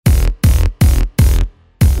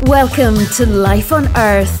Welcome to Life on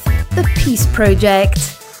Earth, the Peace Project,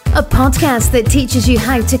 a podcast that teaches you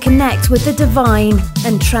how to connect with the divine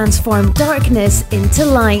and transform darkness into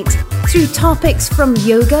light through topics from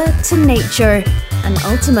yoga to nature and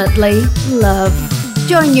ultimately love.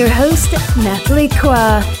 Join your host, Natalie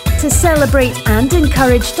Kwa, to celebrate and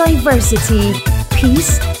encourage diversity,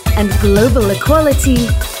 peace, and global equality,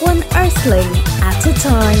 one earthling at a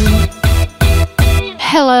time.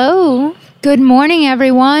 Hello. Good morning,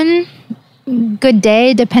 everyone. Good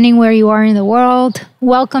day, depending where you are in the world.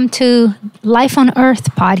 Welcome to Life on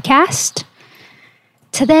Earth podcast.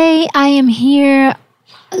 Today, I am here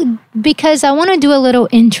because I want to do a little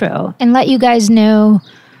intro and let you guys know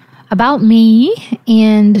about me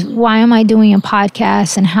and why am I doing a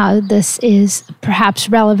podcast and how this is perhaps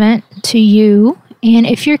relevant to you. And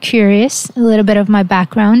if you're curious, a little bit of my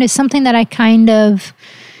background is something that I kind of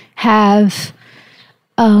have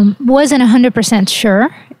wasn't 100%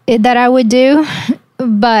 sure that I would do,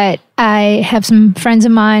 but I have some friends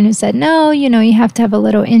of mine who said, no, you have to have a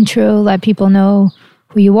little intro, let people know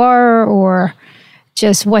who you are or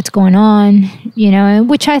just what's going on,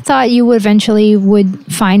 which I thought you would eventually would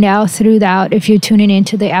find out throughout if you're tuning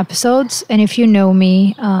into the episodes. And if you know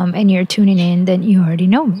me and you're tuning in, then you already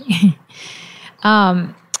know me.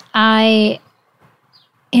 I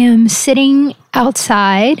am sitting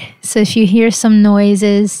outside. So if you hear some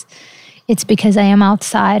noises, it's because I am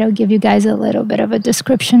outside. I'll give you guys a little bit of a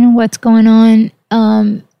description of what's going on.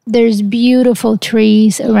 There's beautiful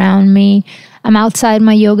trees around me. I'm outside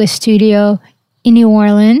my yoga studio in New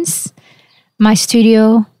Orleans. My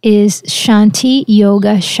studio is Shanti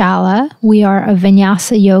Yoga Shala. We are a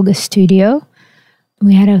Vinyasa yoga studio.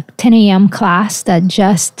 We had a 10 a.m. class that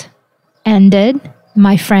just ended.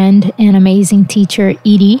 My friend and amazing teacher,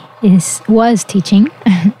 Edie, was teaching.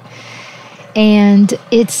 And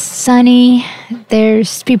it's sunny.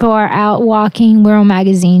 There's people are out walking. We're on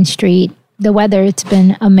Magazine Street. The weather, it's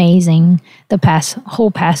been amazing the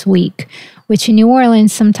whole past week, which in New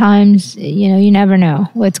Orleans, sometimes, you never know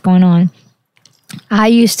what's going on. I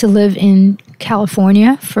used to live in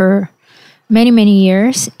California for many, many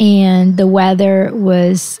years, and the weather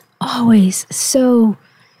was always so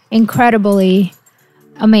incredibly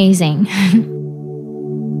amazing.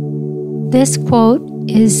 This quote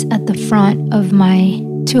is at the front of my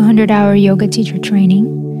 200-hour yoga teacher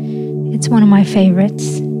training. It's one of my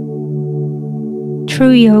favorites.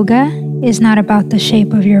 True yoga is not about the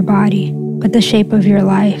shape of your body, but the shape of your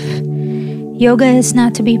life. Yoga is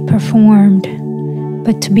not to be performed,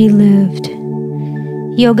 but to be lived.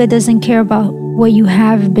 Yoga doesn't care about what you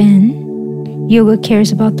have been. Yoga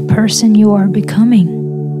cares about the person you are becoming.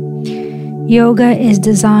 Yoga is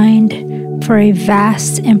designed for a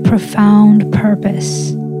vast and profound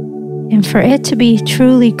purpose. And for it to be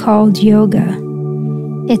truly called yoga,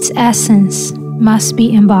 its essence must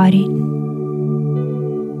be embodied.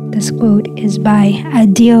 This quote is by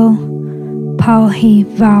Adil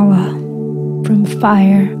Palhivala from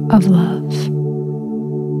Fire of Love.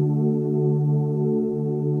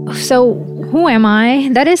 So, who am I?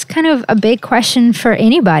 That is kind of a big question for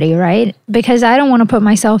anybody, right? Because I don't want to put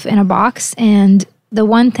myself in a box. And the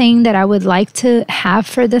one thing that I would like to have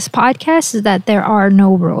for this podcast is that there are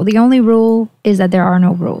no rules. The only rule is that there are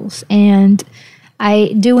no rules. And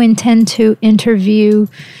I do intend to interview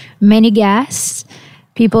many guests,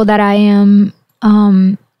 people that I am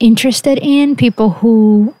interested in, people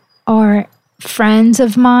who are friends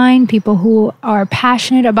of mine, people who are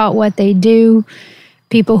passionate about what they do,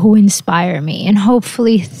 people who inspire me. And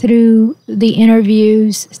hopefully through the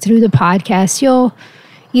interviews, through the podcast, you'll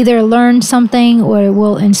either learn something or it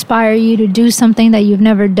will inspire you to do something that you've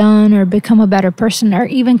never done or become a better person or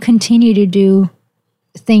even continue to do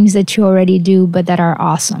things that you already do but that are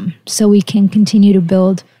awesome. So we can continue to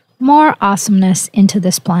build more awesomeness into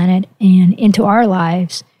this planet and into our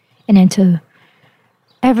lives and into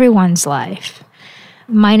everyone's life.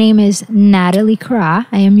 My name is Natalie Kwa.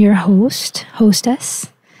 I am your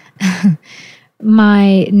hostess.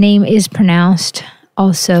 My name is pronounced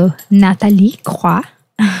also Natalie Kwa.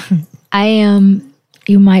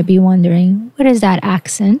 You might be wondering, what is that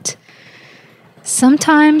accent?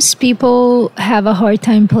 Sometimes people have a hard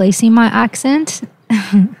time placing my accent.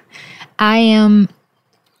 I am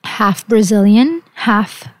half Brazilian,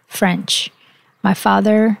 half French. My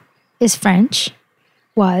father is French,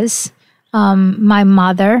 was. My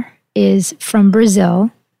mother is from Brazil,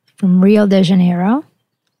 from Rio de Janeiro.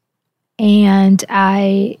 And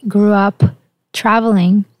I grew up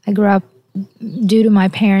traveling. I grew up due to my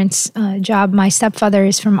parents' job. My stepfather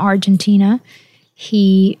is from Argentina.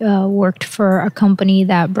 He worked for a company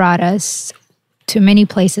that brought us to many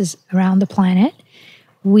places around the planet.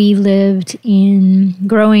 Growing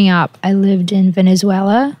up, I lived in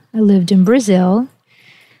Venezuela, I lived in Brazil,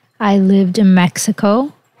 I lived in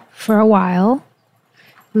Mexico for a while,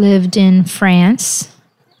 lived in France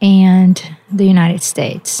and the United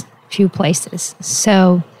States, a few places.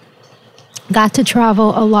 So got to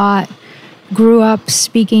travel a lot, grew up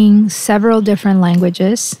speaking several different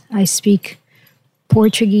languages. I speak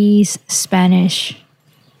Portuguese, Spanish,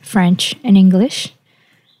 French, and English.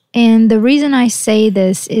 And the reason I say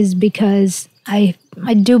this is because I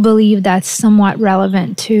do believe that's somewhat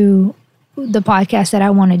relevant to the podcast that I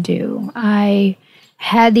want to do. I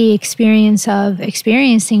had the experience of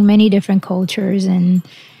experiencing many different cultures, and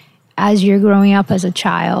as you're growing up as a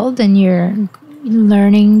child and you're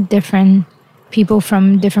learning different people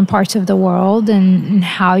from different parts of the world and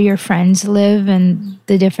how your friends live and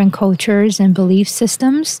the different cultures and belief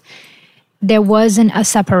systems, there wasn't a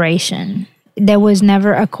separation. There was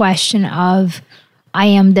never a question of, I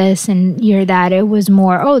am this and you're that. It was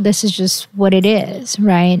more, oh, this is just what it is,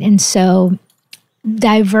 right? And so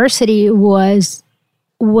diversity was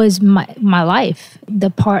my life,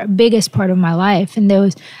 biggest part of my life. And there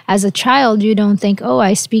was, as a child, you don't think, oh,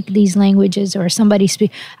 I speak these languages or somebody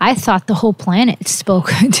speak. I thought the whole planet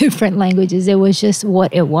spoke different languages. It was just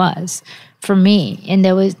what it was for me. And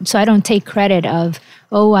so I don't take credit of,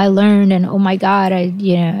 oh, I learned and oh my God, I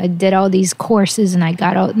did all these courses and I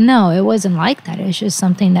got out. No, it wasn't like that. It's just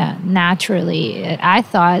something that naturally, I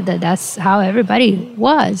thought that that's how everybody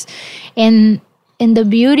was. And the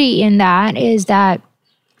beauty in that is that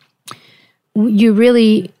you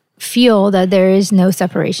really feel that there is no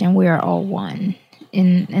separation. We are all one.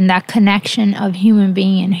 And that connection of human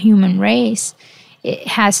being and human race, it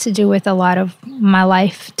has to do with a lot of my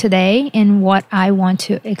life today and what I want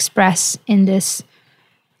to express in this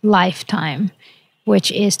lifetime,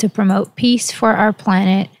 which is to promote peace for our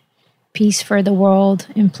planet, peace for the world,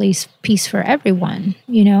 and peace for everyone.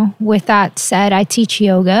 With that said, I teach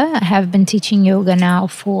yoga. I have been teaching yoga now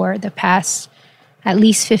for the past at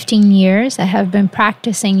least 15 years. I have been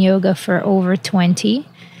practicing yoga for over 20.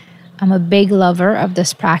 I'm a big lover of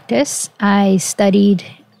this practice. I studied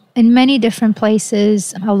in many different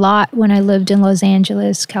places, a lot when I lived in Los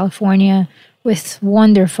Angeles, California, with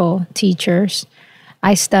wonderful teachers.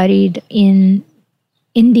 I studied in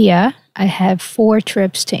India. I have 4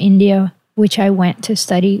 trips to India, which I went to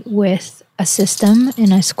study with a system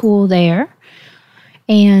in a school there.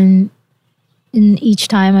 And in each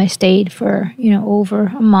time I stayed for, over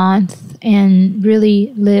a month and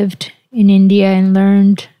really lived in India and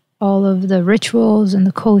learned all of the rituals and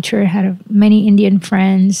the culture. I had many Indian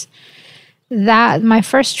friends. My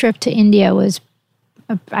first trip to India was,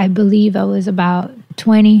 I believe I was about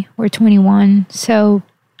 20 or 21. So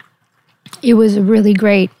it was a really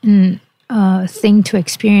great thing to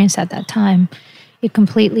experience at that time. It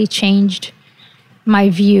completely changed my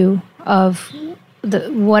view of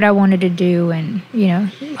what I wanted to do and,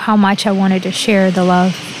 how much I wanted to share the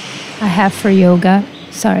love I have for yoga.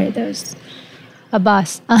 Sorry, there's a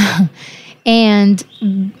bus. And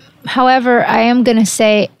however, I am going to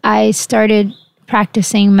say I started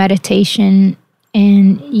practicing meditation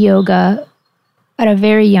and yoga at a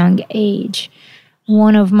very young age.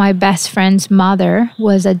 One of my best friend's mother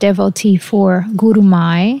was a devotee for Guru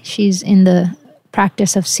Mai. She's in the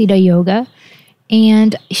practice of Siddha Yoga.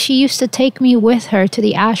 And she used to take me with her to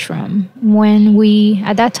the ashram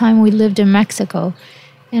at that time we lived in Mexico.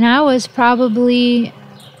 And I was probably,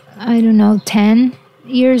 10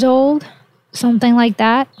 years old, something like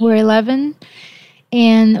that, or 11,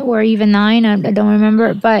 or even 9, I don't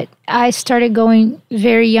remember. But I started going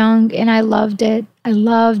very young and I loved it.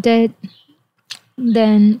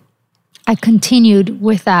 Then I continued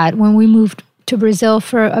with that when we moved to Brazil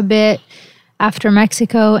for a bit after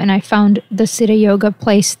Mexico, and I found the Siddha Yoga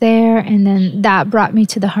place there, and then that brought me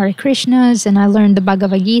to the Hare Krishnas, and I learned the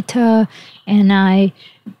Bhagavad Gita, and I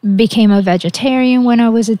became a vegetarian when I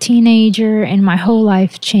was a teenager, and my whole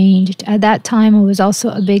life changed. At that time, I was also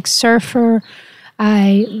a big surfer.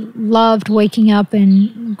 I loved waking up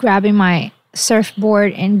and grabbing my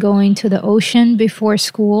surfboard and going to the ocean before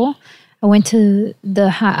school. I went to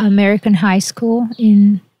the American high school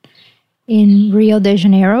in Rio de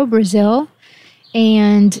Janeiro, Brazil.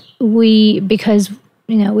 And because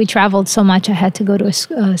we traveled so much, I had to go to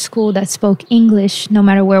a school that spoke English no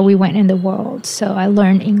matter where we went in the world. So I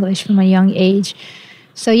learned English from a young age.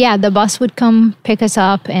 So yeah, the bus would come pick us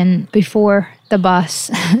up, and before the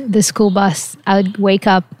bus, the school bus, I would wake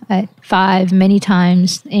up at 5 many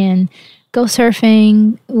times and go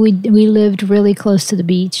surfing. We lived really close to the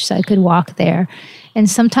beach, so I could walk there. And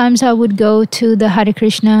sometimes I would go to the Hare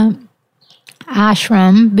Krishna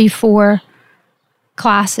ashram before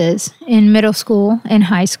classes in middle school and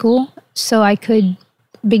high school so I could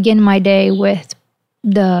begin my day with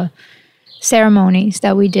the ceremonies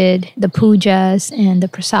that we did, the pujas and the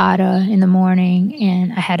prasada in the morning.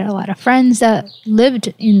 And I had a lot of friends that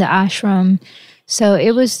lived in the ashram. So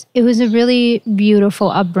it was a really beautiful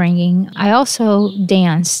upbringing. I also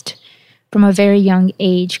danced from a very young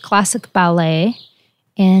age, classic ballet,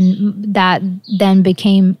 and that then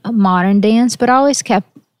became a modern dance, but I always kept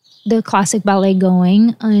the classic ballet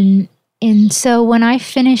going. And so when I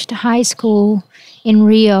finished high school in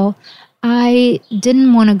Rio, I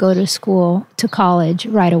didn't want to go to college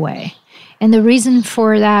right away. And the reason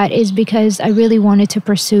for that is because I really wanted to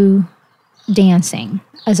pursue dancing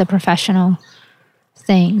as a professional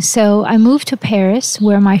thing. So I moved to Paris,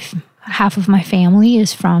 where half of my family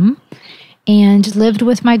is from, and lived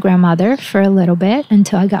with my grandmother for a little bit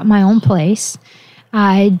until I got my own place.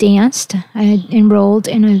 I danced. I enrolled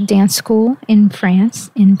in a dance school in France,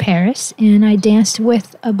 in Paris, and I danced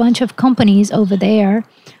with a bunch of companies over there,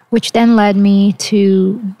 which then led me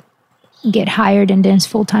to get hired and dance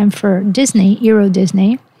full-time for Disney, Euro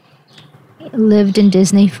Disney. Lived in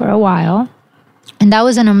Disney for a while. And that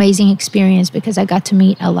was an amazing experience because I got to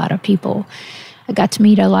meet a lot of people. I got to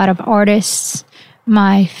meet a lot of artists.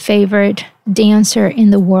 My favorite dancer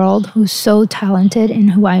in the world, who's so talented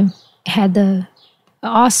and who I had the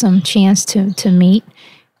awesome chance to meet,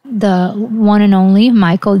 the one and only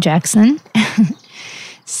Michael Jackson.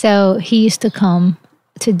 So he used to come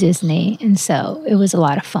to Disney, and so it was a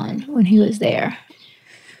lot of fun when he was there.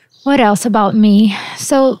 What else about me?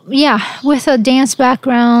 So yeah, with a dance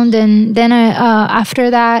background, and then after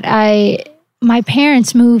that, my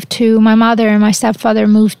parents moved my mother and my stepfather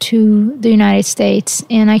moved to the United States,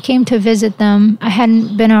 and I came to visit them. I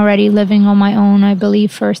hadn't been already living on my own, I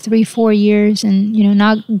believe, for 3-4 years, and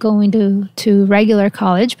not going to regular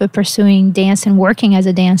college, but pursuing dance and working as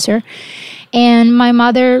a dancer. And my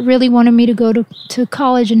mother really wanted me to go to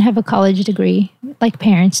college and have a college degree, like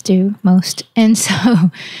parents do most. And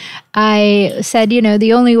so I said,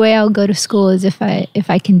 the only way I'll go to school is if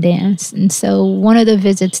I can dance. And so one of the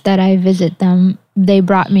visits that I visit them, they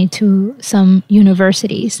brought me to some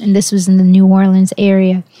universities, and this was in the New Orleans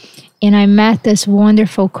area. And I met this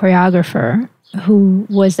wonderful choreographer who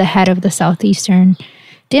was the head of the Southeastern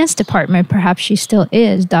Dance Department. Perhaps she still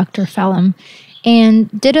is, Dr. Phelim. And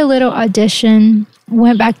did a little audition,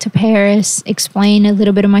 went back to Paris, explained a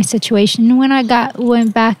little bit of my situation. And when I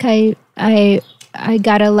went back, I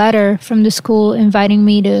got a letter from the school inviting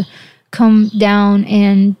me to come down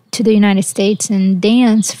and to the United States and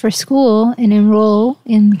dance for school and enroll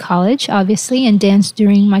in college, obviously, and dance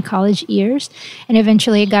during my college years. And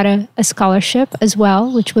eventually I got a scholarship as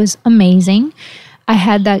well, which was amazing. I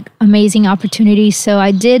had that amazing opportunity. So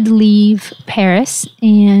I did leave Paris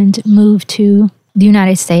and moved to the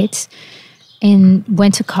United States and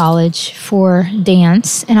went to college for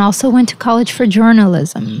dance and also went to college for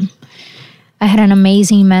journalism. I had an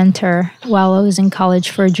amazing mentor while I was in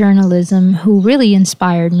college for journalism who really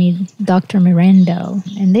inspired me, Dr. Mirando,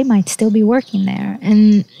 and they might still be working there.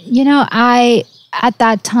 And, at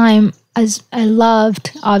that time, as I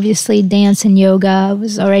loved, obviously, dance and yoga. I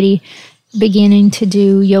was already beginning to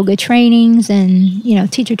do yoga trainings and,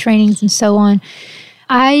 teacher trainings and so on.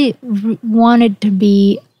 I wanted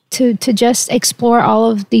to just explore all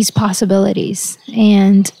of these possibilities.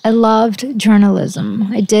 And I loved journalism.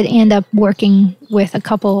 I did end up working with a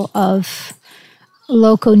couple of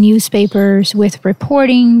local newspapers with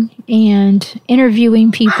reporting and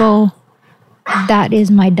interviewing people. That is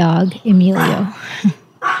my dog, Emilio.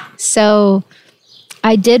 So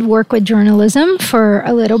I did work with journalism for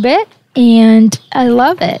a little bit. And I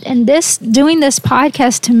love it. And doing this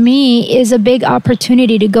podcast to me is a big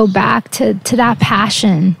opportunity to go back to that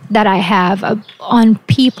passion that I have on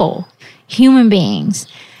people, human beings,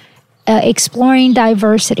 exploring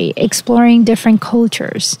diversity, exploring different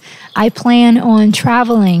cultures. I plan on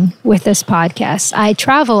traveling with this podcast. I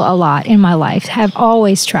travel a lot in my life, have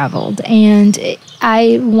always traveled. And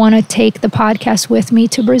I want to take the podcast with me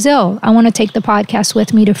to Brazil. I want to take the podcast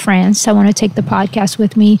with me to France. I want to take the podcast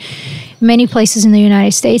with me many places in the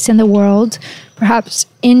United States and the world, perhaps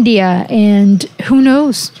India, and who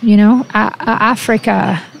knows,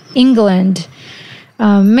 Africa, England,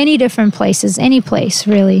 many different places, any place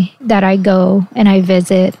really that I go and I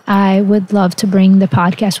visit. I would love to bring the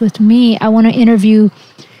podcast with me. I want to interview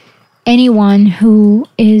anyone who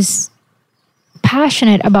is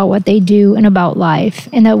passionate about what they do and about life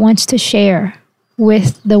and that wants to share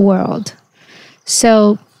with the world.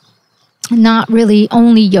 So not really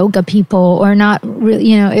only yoga people, or not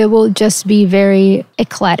really, it will just be very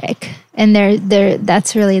eclectic. And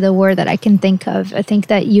that's really the word that I can think of. I think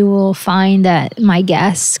that you will find that my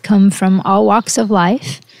guests come from all walks of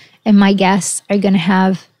life, and my guests are going to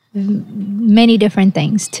have many different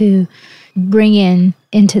things to bring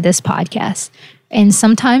into this podcast. And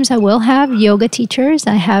sometimes I will have yoga teachers.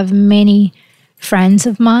 I have many friends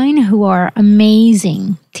of mine who are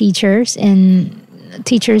amazing teachers, and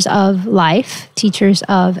teachers of life, teachers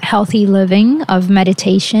of healthy living, of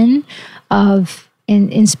meditation, of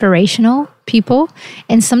inspirational people.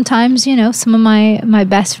 And sometimes, some of my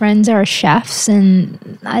best friends are chefs,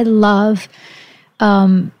 and I love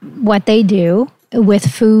what they do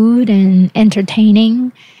with food and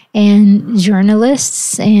entertaining, and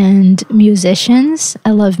journalists and musicians.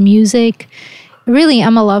 I love music. Really,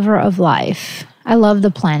 I'm a lover of life. I love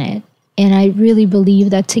the planet. And I really believe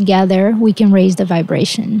that together we can raise the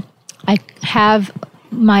vibration. I have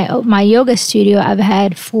my yoga studio I've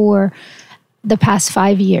had for the past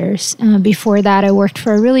 5 years. Before that, I worked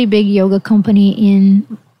for a really big yoga company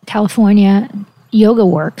in California, Yoga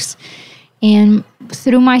Works. And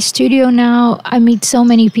through my studio now, I meet so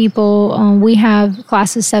many people. We have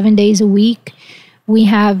classes 7 days a week. We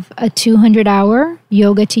have a 200-hour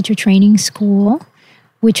yoga teacher training school,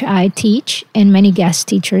 which I teach, and many guest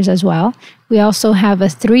teachers as well. We also have a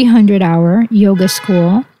 300-hour yoga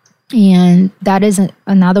school, and that is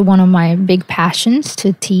another one of my big passions,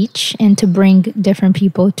 to teach and to bring different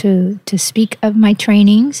people to speak of my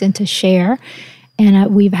trainings and to share.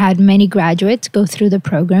 And we've had many graduates go through the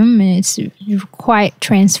program, and it's quite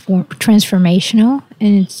transformational,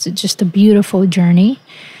 and it's just a beautiful journey.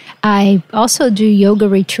 I also do yoga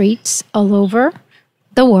retreats all over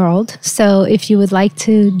the world. So if you would like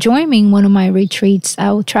to join me in one of my retreats,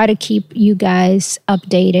 I will try to keep you guys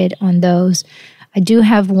updated on those. I do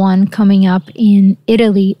have one coming up in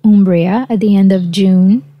Italy, Umbria, at the end of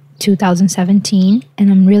June 2017,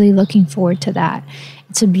 and I'm really looking forward to that.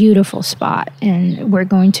 It's a beautiful spot, and we're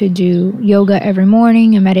going to do yoga every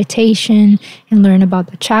morning and meditation and learn about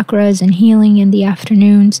the chakras and healing in the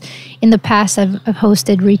afternoons. In the past, I've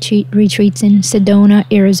hosted retreats in Sedona,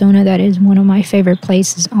 Arizona. That is one of my favorite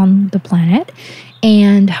places on the planet.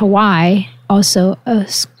 And Hawaii also a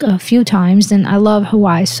few times, and I love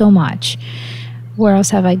Hawaii so much. Where else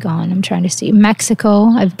have I gone? I'm trying to see. Mexico.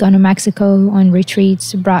 I've gone to Mexico on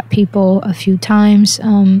retreats, brought people a few times.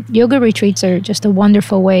 Yoga retreats are just a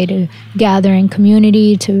wonderful way to gather in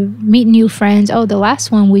community, to meet new friends. Oh, the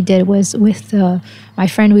last one we did was with my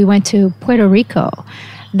friend. We went to Puerto Rico.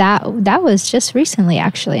 That was just recently,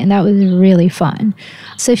 actually, and that was really fun.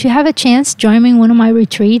 So if you have a chance, join me in one of my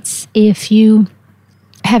retreats. If you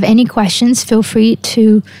have any questions, feel free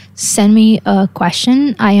to send me a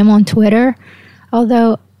question. I am on Twitter,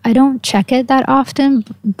 although I don't check it that often,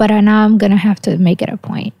 but I know I'm going to have to make it a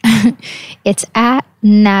point. It's at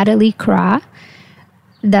Natalie Cra.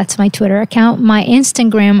 That's my Twitter account. My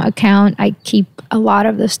Instagram account, I keep a lot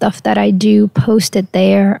of the stuff that I do posted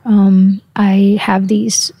there. I have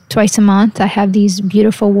these twice a month. I have these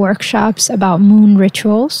beautiful workshops about moon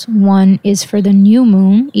rituals. One is for the new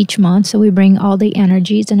moon each month. So we bring all the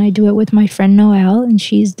energies, and I do it with my friend Noelle, and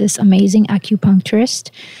she's this amazing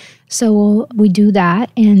acupuncturist. So we do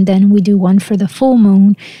that, and then we do one for the full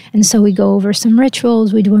moon. And so we go over some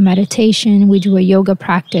rituals, we do a meditation, we do a yoga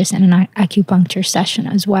practice, and an acupuncture session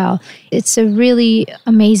as well. It's a really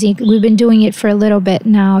amazing, we've been doing it for a little bit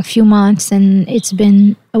now, a few months, and it's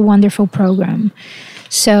been a wonderful program.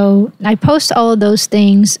 So I post all of those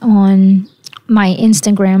things on my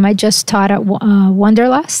Instagram. I just taught at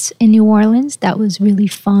Wanderlust in New Orleans. That was really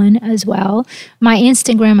fun as well. My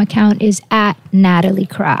Instagram account is at Natalie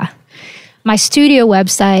Cra. My studio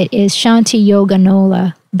website is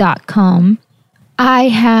shantiyoganola.com. I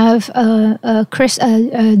have a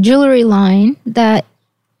jewelry line that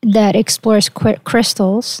explores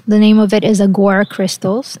crystals. The name of it is Agora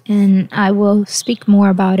Crystals, and I will speak more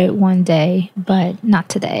about it one day, but not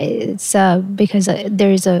today. It's because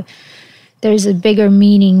there's a bigger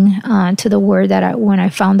meaning to the word that when I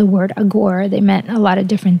found the word Agora, they meant a lot of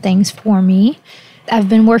different things for me. I've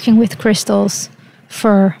been working with crystals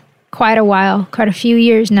for quite a while, quite a few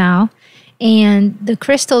years now, and the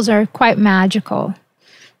crystals are quite magical.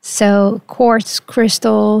 So quartz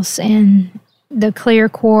crystals and the clear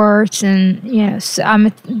quartz, and it's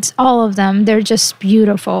all of them, they're just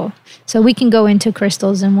beautiful. So we can go into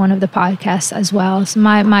crystals in one of the podcasts as well. So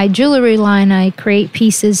my jewelry line, I create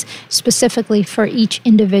pieces specifically for each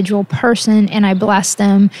individual person, and I bless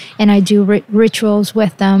them, and I do rituals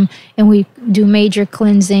with them, and we do major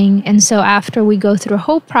cleansing. And so after we go through a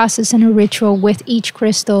whole process and a ritual with each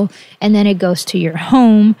crystal, and then it goes to your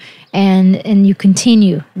home, and you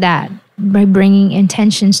continue that by bringing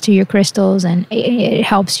intentions to your crystals, and it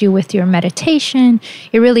helps you with your meditation.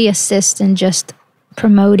 It really assists in just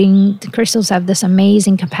promoting. The crystals have this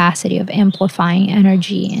amazing capacity of amplifying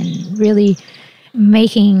energy and really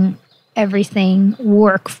making everything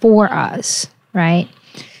work for us, right?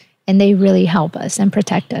 And they really help us and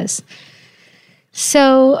protect us.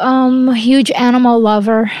 So, huge animal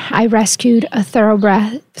lover. I rescued a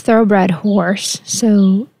thoroughbred horse.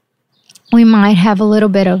 So we might have a little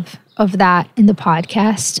bit of that in the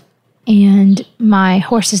podcast. And my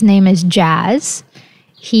horse's name is Jazz.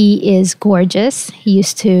 He is gorgeous. He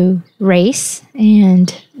used to race,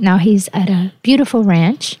 and now he's at a beautiful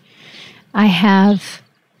ranch. I have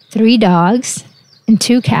 3 dogs and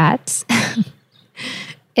 2 cats.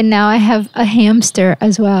 And now I have a hamster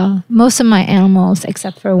as well. Most of my animals,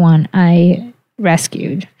 except for one, I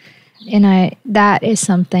rescued. And that is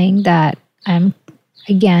something that I'm,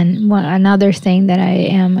 again, another thing that I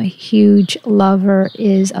am a huge lover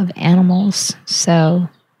is of animals. So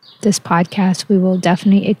this podcast, we will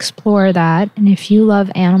definitely explore that. And if you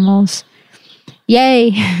love animals,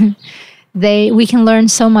 yay! We can learn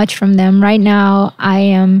so much from them. Right now, I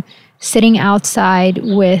am sitting outside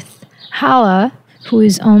with Hala, who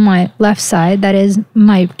is on my left side. That is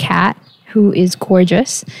my cat, who is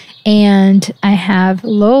gorgeous. And I have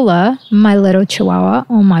Lola, my little chihuahua,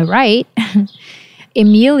 on my right.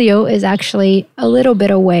 Emilio is actually a little bit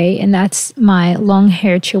away, and that's my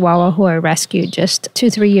long-haired chihuahua who I rescued just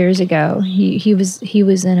 2-3 years ago. He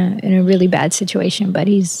was in a really bad situation, but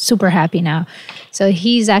he's super happy now. So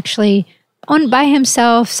he's actually by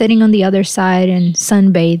himself, sitting on the other side and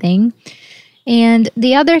sunbathing. And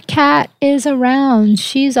the other cat is around.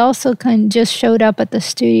 She's also just showed up at the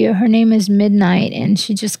studio. Her name is Midnight, and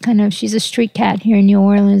she's a street cat here in New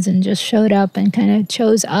Orleans, and just showed up and kind of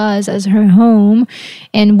chose us as her home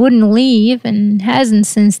and wouldn't leave, and hasn't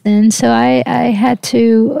since then. So I had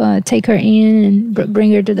to take her in and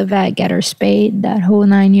bring her to the vet, get her spayed, that whole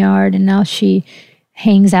 9 yards, and now she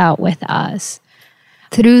hangs out with us.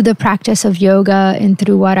 Through the practice of yoga and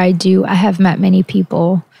through what I do, I have met many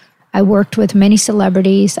people. I worked with many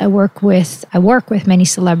celebrities. I work with many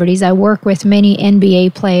celebrities. I work with many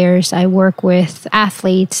NBA players. I work with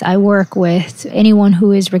athletes. I work with anyone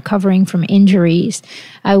who is recovering from injuries.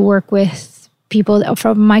 I work with people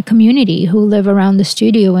from my community who live around the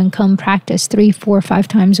studio and come practice 3, 4, 5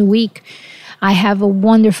 times a week. I have a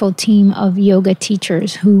wonderful team of yoga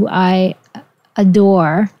teachers who I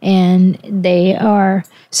adore, and they are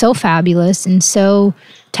so fabulous and so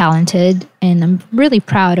talented, and I'm really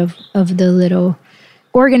proud of the little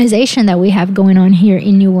organization that we have going on here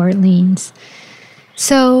in New Orleans.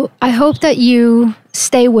 So I hope that you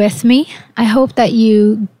stay with me. I hope that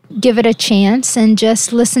you give it a chance and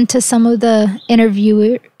just listen to some of the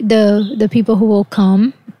the people who will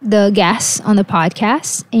come, the guests on the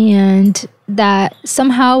podcast, and that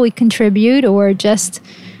somehow we contribute or just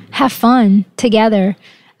have fun together.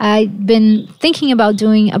 I've been thinking about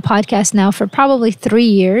doing a podcast now for probably 3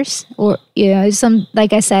 years, or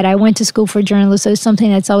like I said, I went to school for journalism, so it's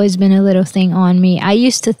something that's always been a little thing on me. I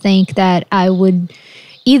used to think that I would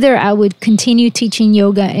continue teaching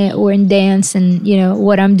yoga or in dance and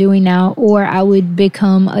what I'm doing now, or I would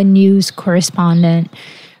become a news correspondent.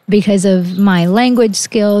 Because of my language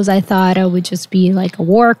skills, I thought I would just be like a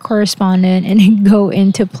war correspondent and go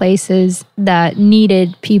into places that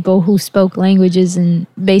needed people who spoke languages and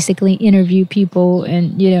basically interview people.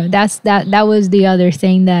 And, that was the other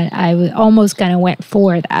thing that I almost kind of went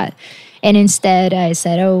for that. And instead I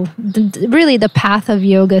said, really the path of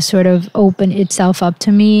yoga sort of opened itself up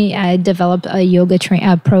to me. I developed a yoga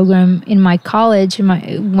program in my college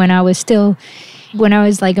when I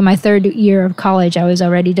was like in my 3rd year of college. I was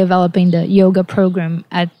already developing the yoga program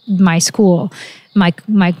at my school, my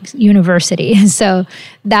university. So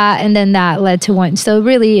that led to one. So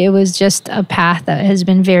really it was just a path that has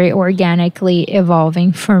been very organically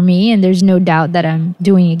evolving for me. And there's no doubt that I'm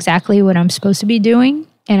doing exactly what I'm supposed to be doing.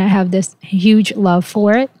 And I have this huge love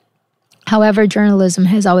for it. However, journalism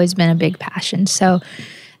has always been a big passion. So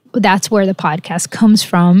that's where the podcast comes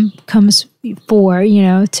for,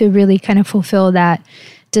 to really kind of fulfill that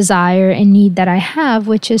desire and need that I have,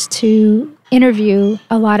 which is to interview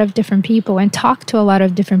a lot of different people and talk to a lot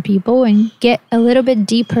of different people and get a little bit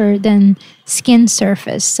deeper than skin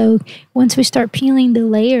surface. So once we start peeling the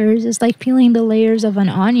layers, it's like peeling the layers of an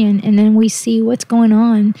onion, and then we see what's going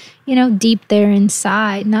on, deep there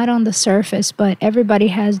inside, not on the surface, but everybody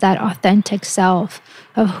has that authentic self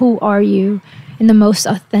of who are you in the most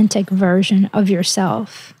authentic version of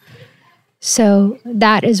yourself. So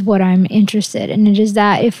that is what I'm interested in. It is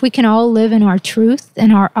that if we can all live in our truth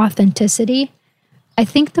and our authenticity, I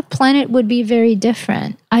think the planet would be very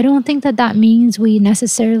different. I don't think that means we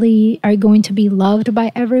necessarily are going to be loved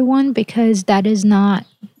by everyone, because that is not,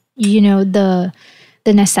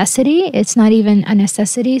 the necessity. It's not even a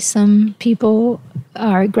necessity. Some people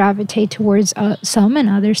gravitate towards some and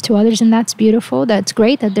others to others, and that's beautiful. That's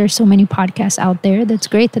great that there's so many podcasts out there. That's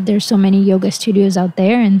great that there's so many yoga studios out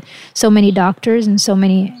there, and so many doctors and so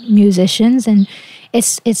many musicians, and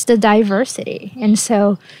it's the diversity. And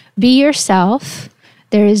so be yourself.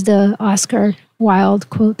 There is the Oscar Wilde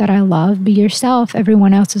quote that I love: be yourself,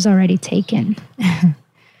 everyone else is already taken.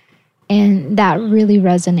 And that really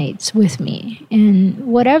resonates with me. And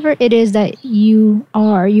whatever it is that you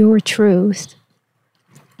are, your truth,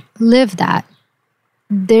 live that.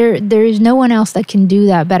 There is no one else that can do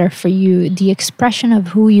that better for you. The expression of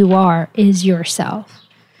who you are is yourself.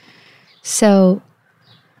 So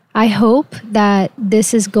I hope that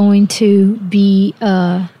this is going to be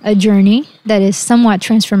a journey that is somewhat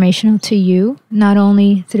transformational to you, not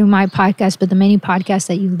only through my podcast, but the many podcasts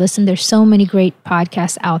that you listen. There's so many great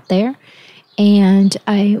podcasts out there. And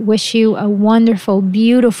I wish you a wonderful,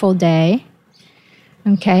 beautiful day.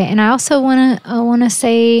 Okay. And I also want to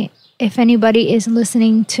say, if anybody is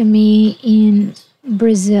listening to me in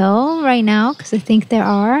Brazil right now, because I think there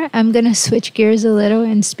are, I'm going to switch gears a little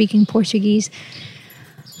and speak in Portuguese.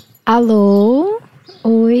 Alô,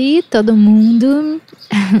 oi, todo mundo.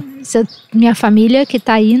 Minha família que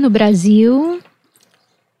tá aí no Brasil.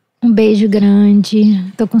 Beijo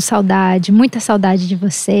grande. Tô com saudade, muita saudade de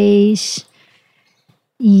vocês.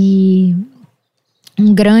 E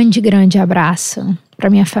grande, grande abraço para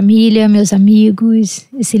minha família, meus amigos,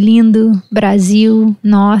 esse lindo Brasil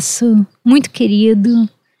nosso, muito querido.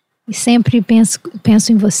 E sempre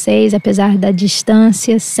penso em vocês, apesar da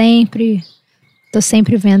distância, sempre. Tô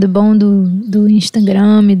sempre vendo bom do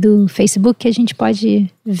Instagram e do Facebook, que a gente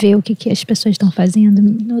pode ver o que as pessoas estão fazendo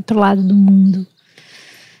no outro lado do mundo.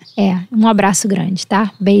 Um abraço grande,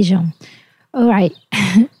 tá? Beijão. All right.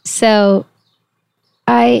 So,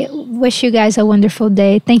 I wish you guys a wonderful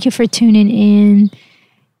day. Thank you for tuning in.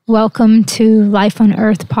 Welcome to Life on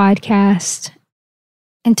Earth podcast.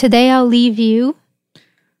 And today I'll leave you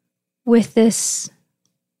with this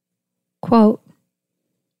quote.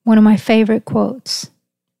 One of my favorite quotes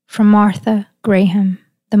from Martha Graham,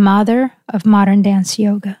 the mother of modern dance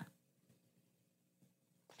yoga.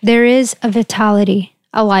 There is a vitality,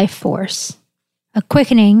 a life force, a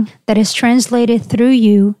quickening that is translated through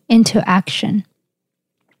you into action.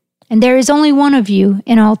 And there is only one of you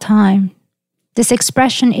in all time. This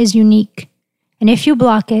expression is unique, and if you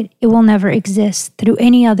block it, it will never exist through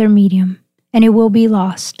any other medium, and it will be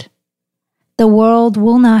lost. The world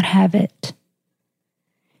will not have it.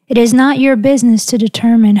 It is not your business to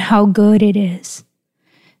determine how good it is,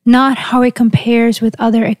 not how it compares with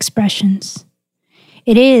other expressions.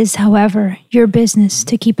 It is, however, your business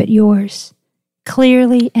to keep it yours,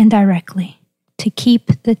 clearly and directly, to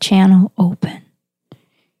keep the channel open.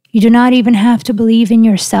 You do not even have to believe in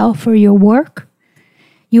yourself or your work.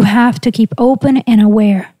 You have to keep open and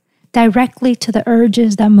aware directly to the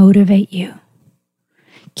urges that motivate you.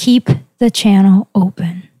 Keep the channel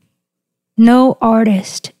open. No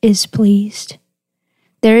artist is pleased.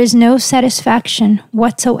 There is no satisfaction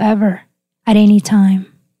whatsoever at any time.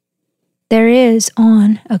 There is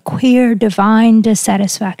on a queer divine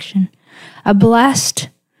dissatisfaction, a blessed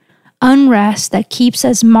unrest that keeps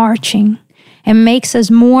us marching and makes us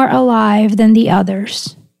more alive than the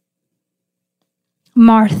others.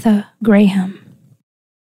 Martha Graham.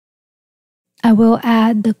 I will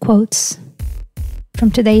add the quotes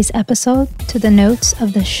from today's episode to the notes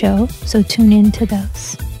of the show, so tune in to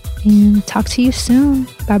those. And talk to you soon.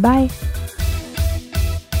 Bye-bye.